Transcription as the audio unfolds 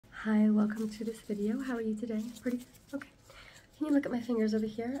Hi, welcome to this video. How are you today? Pretty good? Okay. Can you look at my fingers over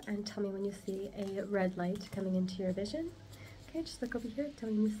here and tell me when you see a red light coming into your vision? Okay, just look over here. Tell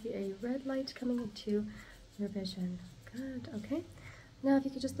me when you see a red light coming into your vision. Good, okay. Now if you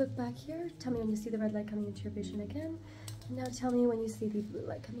could just look back here, tell me when you see the red light coming into your vision again. And now tell me when you see the blue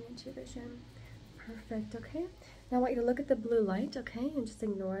light coming into your vision. Perfect, okay. Now I want you to look at the blue light, okay, and just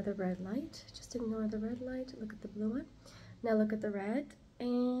ignore the red light. Just ignore the red light. Look at the blue one. Now look at the red.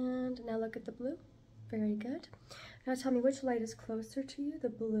 And now look at the blue. Very good. Now tell me which light is closer to you, the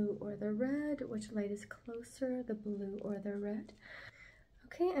blue or the red? Which light is closer, the blue or the red?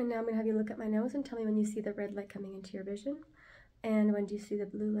 Okay, and now I'm going to have you look at my nose and tell me when you see the red light coming into your vision. And when do you see the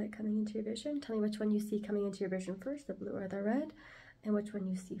blue light coming into your vision? Tell me which one you see coming into your vision first, the blue or the red. And which one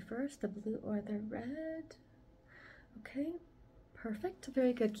you see first, the blue or the red. Okay, perfect.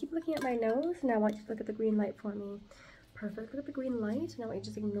 Very good. Keep looking at my nose. Now I want you to look at the green light for me. Perfect. Look at the green light. Now I want you to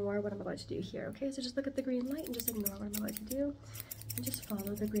just ignore what I'm about to do here, okay? So just look at the green light and just ignore what I'm about to do. And just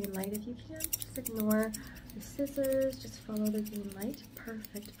follow the green light if you can. Just ignore the scissors. Just follow the green light.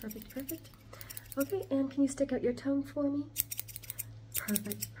 Perfect, perfect, perfect. Okay, and can you stick out your tongue for me?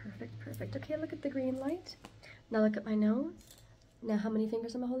 Perfect, perfect, perfect. Okay, look at the green light. Now look at my nose. Now how many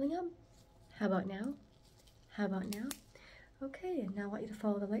fingers am I holding up? How about now? How about now? Okay, and now I want you to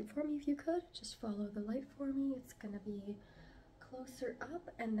follow the light for me if you could. Just follow the light for me. It's going to be closer up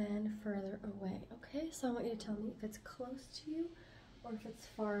and then further away. Okay, so I want you to tell me if it's close to you or if it's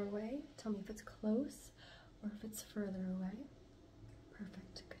far away. Tell me if it's close or if it's further away.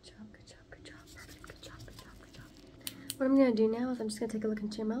 Perfect. Good job, good job, good job. Perfect. Good job, good job, good job. What I'm going to do now is I'm just going to take a look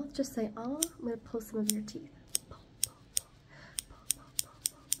into your mouth. Just say, "Ah." I'm going to pull some of your teeth.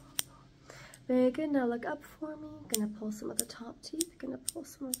 Very good. Now look up for me. Gonna pull some of the top teeth. Gonna pull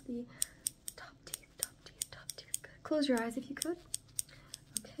some of the top teeth, top teeth, top teeth. Good. Close your eyes if you could.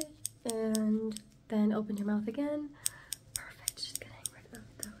 Okay. And then open your mouth again. Perfect. Just getting rid of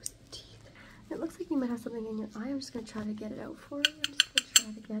those teeth. It looks like you might have something in your eye. I'm just gonna try to get it out for you. I'm just gonna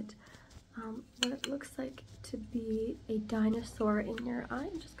try to get what it looks like to be a dinosaur in your eye.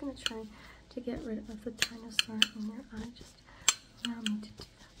 I'm just gonna try to get rid of the dinosaur in your eye. Just allow me to do that.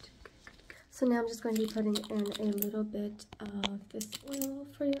 So now I'm just going to be putting in a little bit of this oil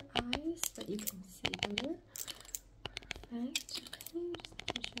for your eyes so that you can see better. Perfect. Okay, just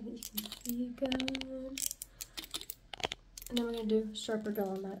making sure that you can see good. And then we're going to do sharp or dull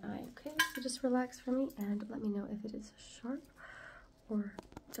on that eye, okay? So just relax for me and let me know if it is sharp or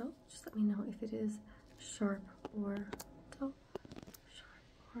dull. Just let me know if it is sharp or dull. Sharp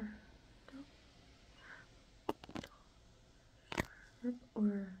or dull. Sharp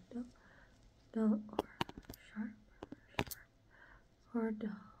or dull. Dull or sharp, or dull,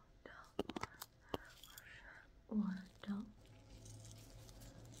 dull or sharp or dull.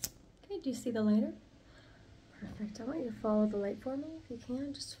 Okay, do you see the lighter? Perfect. I want you to follow the light for me if you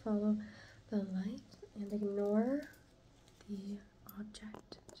can. Just follow the light and ignore the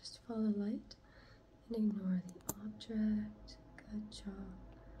object. Just follow the light and ignore the object. Good job.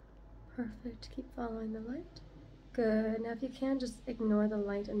 Perfect. Keep following the light. Good. Now if you can, just ignore the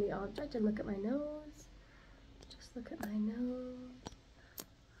light and the object and look at my nose. Just look at my nose.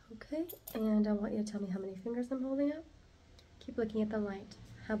 Okay, and I want you to tell me how many fingers I'm holding up. Keep looking at the light.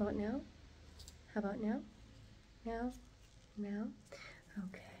 How about now? How about now? Now? Now?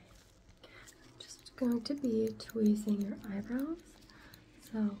 Okay. I'm just going to be tweezing your eyebrows.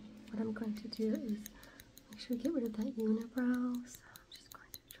 So what I'm going to do is make sure we get rid of that unibrow. So I'm just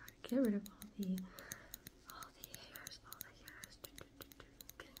going to try to get rid of all the hairs.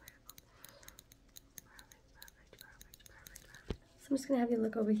 I'm just going to have you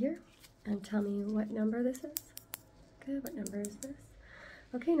look over here and tell me what number this is. Good, what number is this?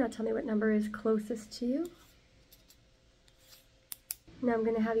 Okay, now tell me what number is closest to you. Now I'm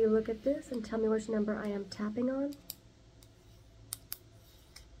going to have you look at this and tell me which number I am tapping on.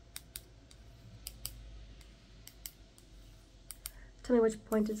 Tell me which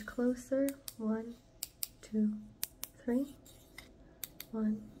point is closer. 1, 2, 3.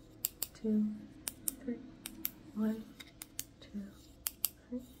 1, 2, 3. 1, 2,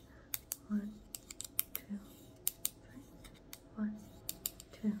 3. 1, 2, 3. 1,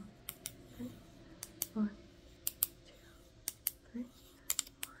 2, 3. 1, 2, 3. 1,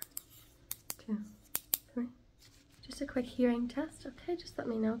 2, 3. Just a quick hearing test. Okay, just let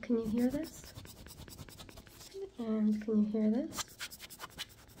me know. Can you hear this? And can you hear this?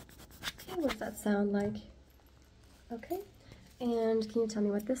 Okay, what does that sound like? Okay, and can you tell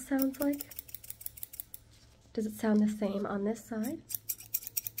me what this sounds like? Does it sound the same on this side?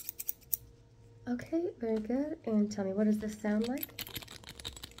 Okay, very good. And tell me, what does this sound like?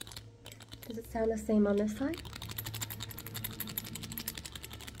 Does it sound the same on this side?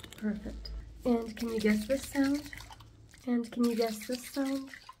 Perfect. And can you guess this sound? And can you guess this sound?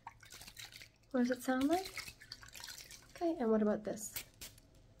 What does it sound like? Okay, and what about this?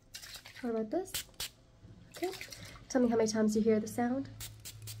 What about this? Okay, tell me how many times you hear the sound.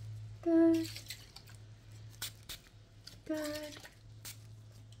 Good. Good.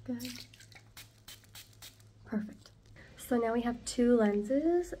 Good. Perfect. So now we have two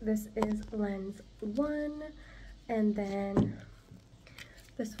lenses. This is lens 1, and then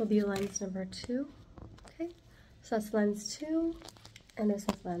this will be lens number 2. Okay, so that's lens 2, and this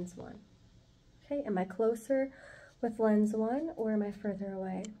is lens 1. Okay, am I closer with lens 1 or am I further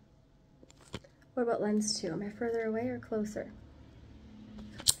away? What about lens 2? Am I further away or closer?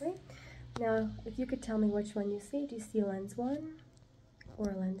 Okay, now if you could tell me which one you see. Do you see lens 1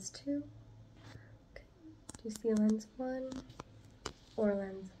 or lens 2? Okay, do you see lens 1 or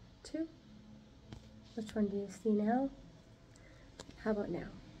lens 2? Which one do you see now? How about now?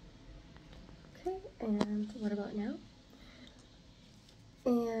 Okay, and what about now?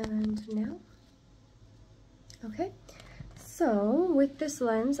 And now? Okay, so with this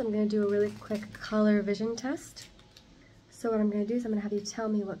lens, I'm going to do a really quick color vision test. So what I'm going to do is I'm going to have you tell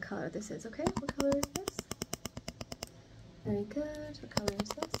me what color this is, okay? What color is this? Very good. What color is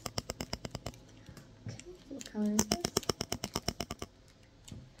this? Okay, what color is this?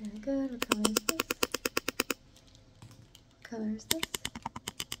 Very good. What color is this? What color is this?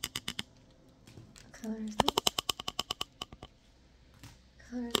 What color is this? What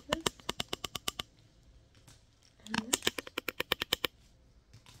color is this? And this?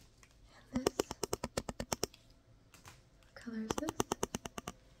 And this? What color is this?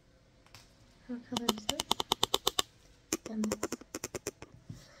 What color is this? And this.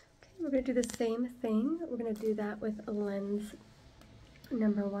 Okay, we're going to do the same thing. We're going to do that with lens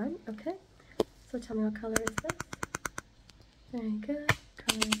number 1, okay? So tell me what color is this? Very good. What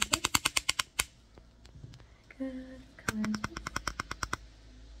color is this? Very good. What color is this?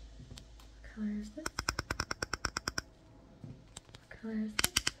 What color is this? What color is this?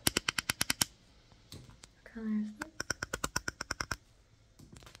 What color is this?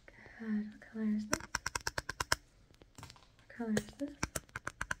 Good. What color is this? What color is this?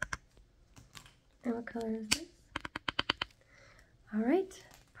 And what color is this? All right,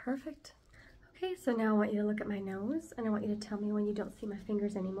 perfect. Okay, so now I want you to look at my nose, and I want you to tell me when you don't see my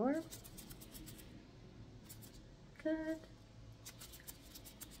fingers anymore. Good.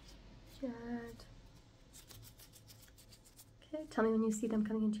 Good. Okay, tell me when you see them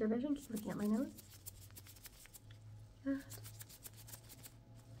coming into your vision. Keep looking at my nose. Good.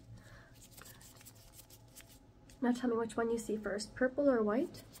 Now tell me which one you see first, purple or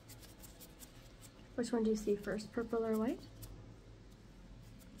white? Which one do you see first, purple or white?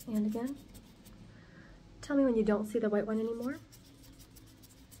 And again. Tell me when you don't see the white one anymore.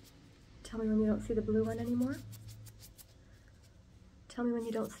 Tell me when you don't see the blue one anymore. Tell me when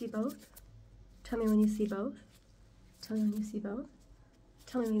you don't see both. Tell me when you see both. Tell me when you see both.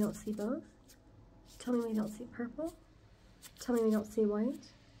 Tell me when you don't see both. Tell me when you don't see purple. Tell me when you don't see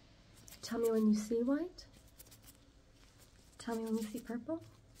white. Tell me when you see white. Tell me when you see purple.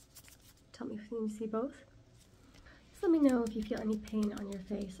 Tell me when you see both. Just let me know if you feel any pain on your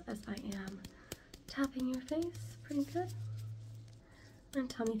face as I am tapping your face. Pretty good. And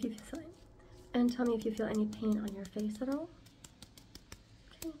tell me if you feel any pain on your face at all.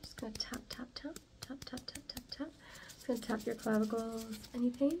 Okay, I'm just gonna tap, tap, tap, tap, tap, tap, tap, tap. Just gonna tap your clavicles. Any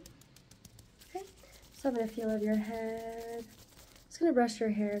pain? Okay. So I'm gonna feel over your head. Just gonna brush your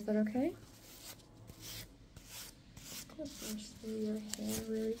hair. Is that okay? Just gonna brush through your hair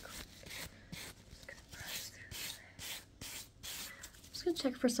really quick. Just gonna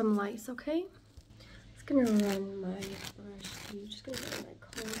check for some lice, okay? Just gonna run my brush through, just gonna run my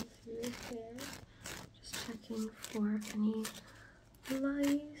comb through your hair. Just checking for any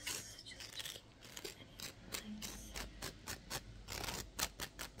lice. Just checking for any lice.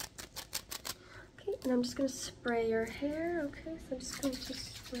 Okay, and I'm just gonna spray your hair, okay? So I'm just going to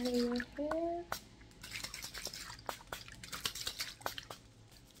spray your hair.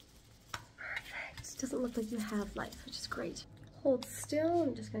 Perfect. Doesn't look like you have lice, which is great. Hold still.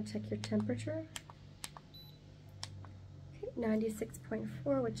 I'm just going to check your temperature. Okay,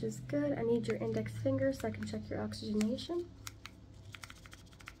 96.4, which is good. I need your index finger so I can check your oxygenation.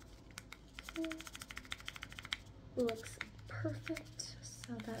 Okay. Looks perfect.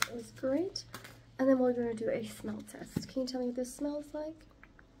 So that is great. And then we're going to do a smell test. Can you tell me what this smells like?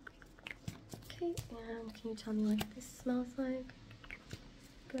 Okay, and can you tell me what this smells like?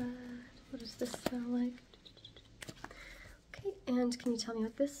 Good. What does this smell like? Okay, and can you tell me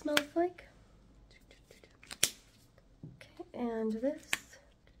what this smells like? and this.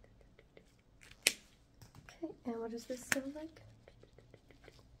 Okay, and what does this smell like?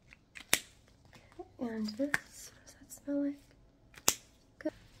 Okay, and this, what does that smell like?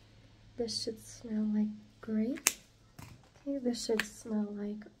 Good. This should smell like grape. Okay, this should smell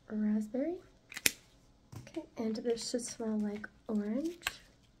like raspberry. Okay, and this should smell like orange.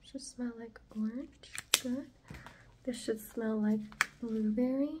 Should smell like orange. Good. This should smell like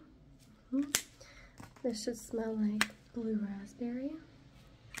blueberry. This should smell like blue raspberry.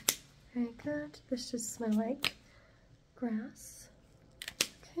 Very good. This should smell like grass.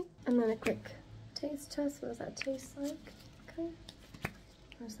 Okay, and then a quick taste test. What does that taste like? Okay.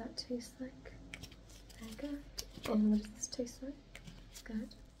 What does that taste like? Very good. And what does this taste like?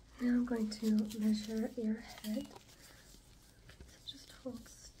 Good. Now I'm going to measure your head. So just hold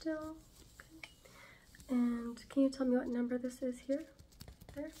still. Okay. And can you tell me what number this is here?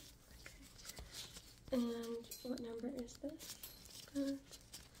 There. Okay. And what number is this? Good.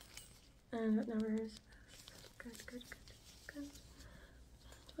 And what number is this? Good, good, good, good.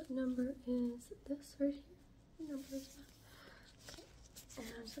 And what number is this right here? What number is that? Okay.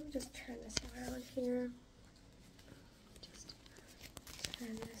 And so let me just turn this around here. Just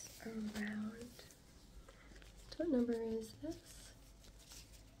turn this around. What number is this?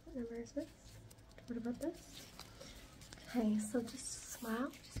 What number is this? What about this? Okay, so just smile.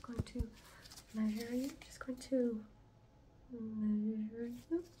 I'm just going to measure you. Just going to measure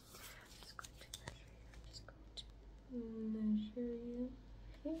you. Measure you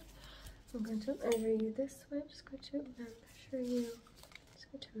here. I'm going to measure you this way. I'm just going to measure you. Just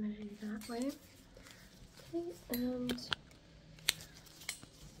going to measure you that way. Okay, and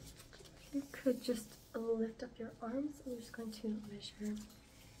if you could just lift up your arms, I'm just going to measure.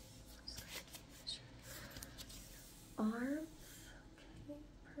 Arms. Okay,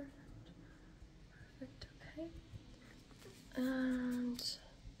 perfect. Perfect. Okay. And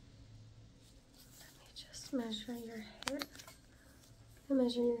measure your hair. I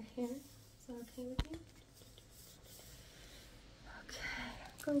measure your hair. Is that okay with you? Okay,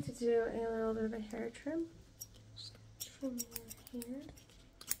 I'm going to do a little bit of a hair trim. Just trim your hair.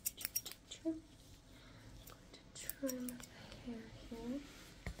 Trim. I'm going to trim the hair here.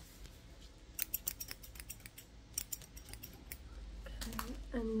 Okay,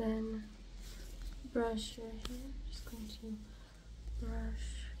 and then brush your hair. Just going to brush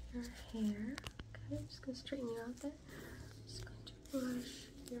your hair. I'm just going to straighten you out there. Just going to brush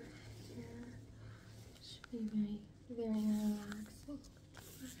your hair. It should be very, very relaxing.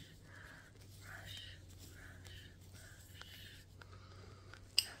 Brush, brush, brush.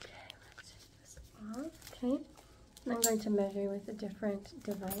 Okay, let's take this off. Okay, and I'm going to measure with a different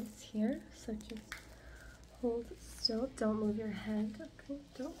device here. So just hold still. Don't move your head. Okay,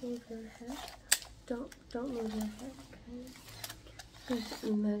 don't move your head. Don't move your head. Okay. Going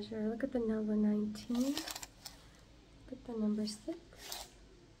to measure. Look at the number 19. Look at the number 6.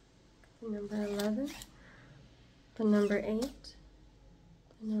 The number 11. The number 8.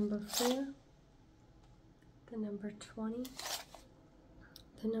 The number 4. The number 20.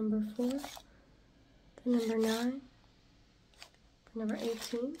 The number 4. The number 9. The number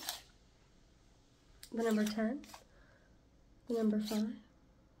 18. The number 10. The number 5.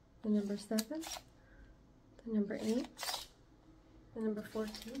 The number 7. The number 8. The number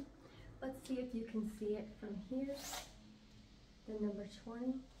 14. Let's see if you can see it from here. The number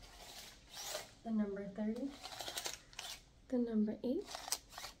 20. The number 30. The number 8.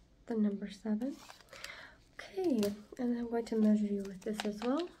 The number 7. Okay, and I'm going to measure you with this as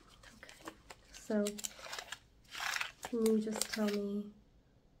well. Okay, so can you just tell me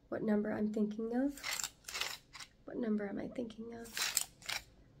what number I'm thinking of? What number am I thinking of?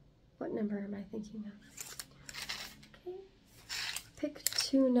 What number am I thinking of? Pick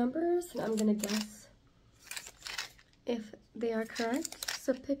 2 numbers, and I'm going to guess if they are correct.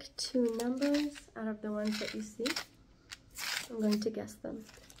 So pick 2 numbers out of the ones that you see. I'm going to guess them.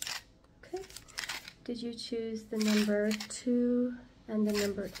 Okay. Did you choose the number 2 and the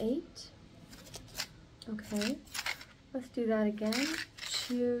number 8? Okay. Let's do that again.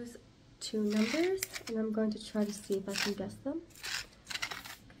 Choose 2 numbers, and I'm going to try to see if I can guess them.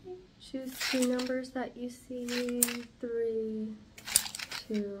 Okay. Choose 2 numbers that you see. 3,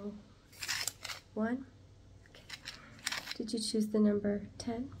 2, 1. Okay. Did you choose the number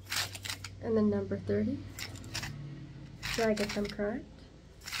 10 and the number 30? Did I get them correct?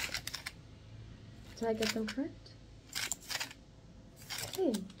 Did I get them correct?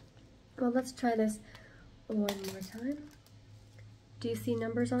 Okay. Well, let's try this one more time. Do you see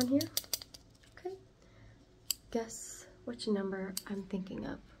numbers on here? Okay. Guess which number I'm thinking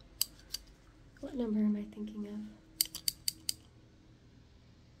of. What number am I thinking of?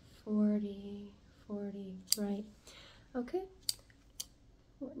 40, 40, right. Okay,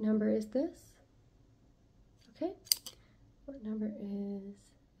 what number is this? Okay, what number is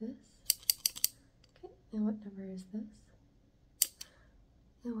this? Okay, and what number is this?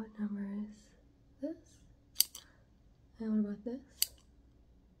 And what number is this? And what about this?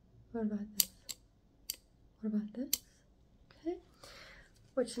 What about this? What about this? Okay,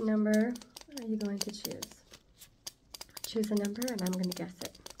 which number are you going to choose? Choose a number and I'm going to guess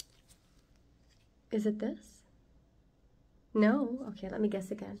it. Is it this? No? Okay, let me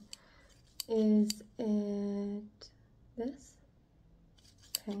guess again. Is it this?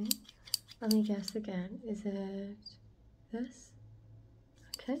 Okay, let me guess again. Is it this?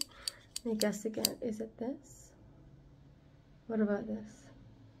 Okay, let me guess again. Is it this? What about this?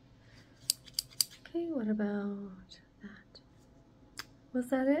 Okay, what about that? Was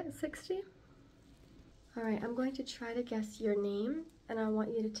that it? 60? All right, I'm going to try to guess your name, and I want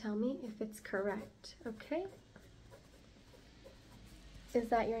you to tell me if it's correct, okay? Is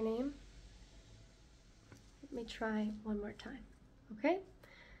that your name? Let me try one more time, okay?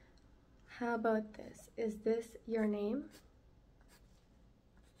 How about this? Is this your name?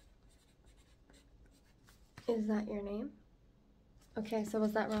 Is that your name? Okay, so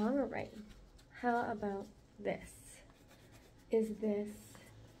was that wrong or right? How about this? Is this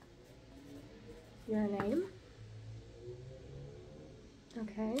your name?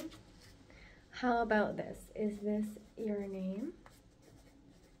 Okay. How about this? Is this your name?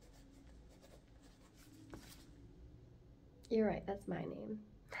 You're right, that's my name.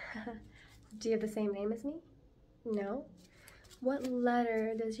 Do you have the same name as me? No? What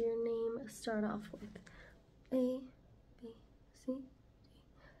letter does your name start off with? A, B, C, D, E,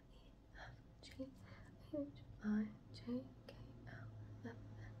 F, G, H, I, J, K, L, M,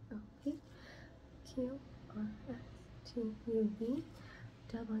 N, O, P, Q, R, S, T, U, V,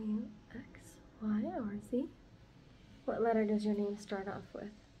 W, X, Y, or Z? What letter does your name start off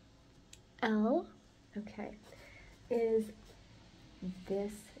with? L? Okay. Is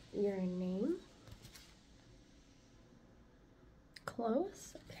this your name?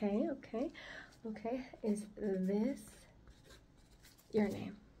 Close. Okay, okay. Okay, is this your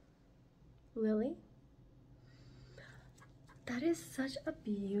name? Lily? That is such a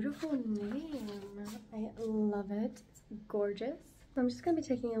beautiful name. I love it. It's gorgeous. I'm just going to be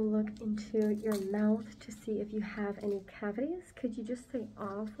taking a look into your mouth to see if you have any cavities. Could you just say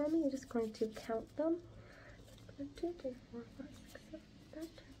 "ah" for me? I'm just going to count them. 1, 2, 3, 4, 5, 6, 7, 8, 9,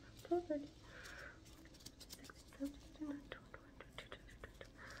 10, 12, 13, 14, 15, 16, 17, 18, 19, 20, 21, 22, 23, 24,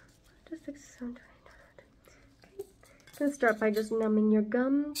 25, 26, 27, 28, 29. Okay. I'm going to start by just numbing your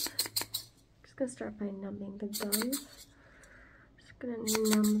gums. Just going to start by numbing the gums. Just going to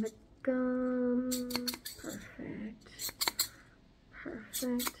numb the gum. Perfect.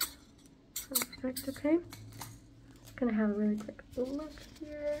 Perfect. Perfect. Okay. Just going to have a really quick look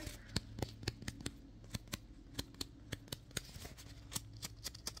here.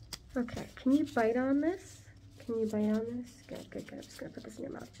 Okay, can you bite on this? Can you bite on this? Good, good, good. I'm just gonna put this in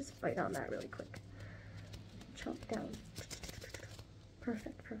your mouth. Just bite on that really quick. Chomp down.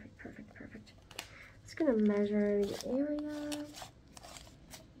 Perfect, perfect, perfect, perfect. Just gonna measure the area.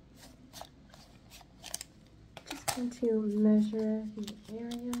 Just going to measure the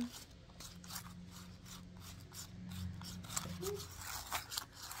area. Okay.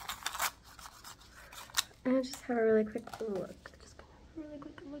 And just have a really quick look. Really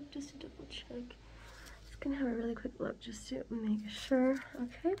quick look just to double check. Just gonna have a really quick look just to make sure.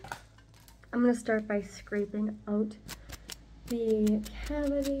 Okay. I'm gonna start by scraping out the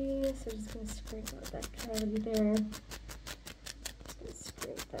cavity. So just gonna scrape out that cavity there. Just gonna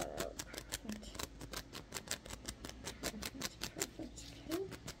scrape that out. Perfect. Perfect. Perfect. Okay.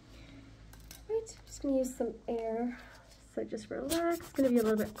 Right. Just gonna use some air. So just relax. It's gonna be a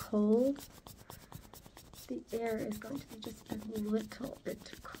little bit cold. The air is going to be just a little bit cold,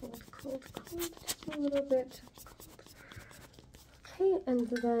 cold, cold, just a little bit cold. Okay, and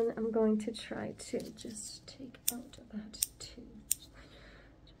then I'm going to try to just take out that tooth.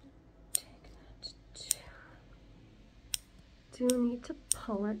 Take that tooth. Do need to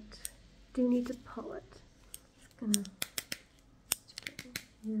pull it. Do need to pull it. Just gonna put it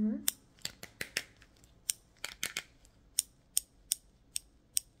here.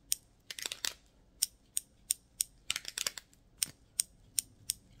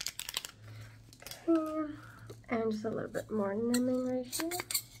 And just a little bit more numbing right here,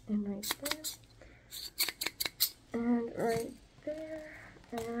 and right there, and right there,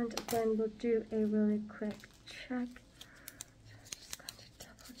 and then we'll do a really quick check. So I'm just going to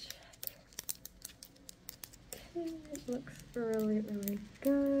double check. Okay, it looks really, really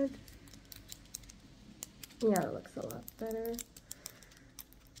good. Yeah, it looks a lot better.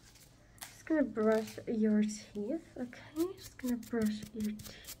 Just gonna brush your teeth, okay? Just gonna brush your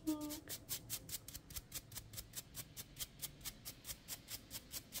teeth.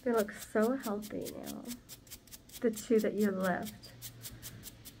 They look so healthy now. The two that you left,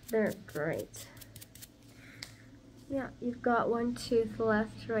 they're great. Yeah, you've got one tooth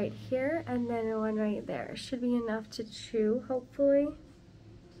left right here and then one right there. Should be enough to chew, hopefully.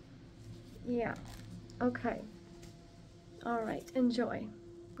 Yeah, okay. All right, enjoy.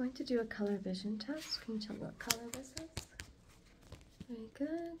 I'm going to do a color vision test. Can you tell me what color this is? Very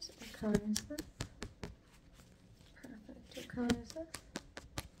good. What color is this? Perfect. What color is this?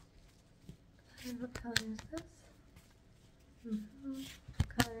 And what color is this? What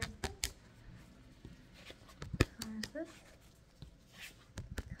color is this? What color is this?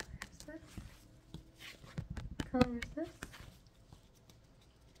 What color is this?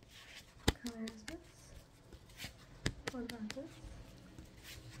 What color is this? What about this?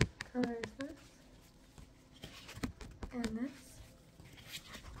 What color is this? And this?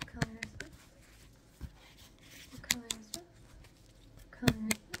 What color is this? What color is this? What color is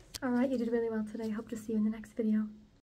this? Alright, you did really well today. Hope to see you in the next video.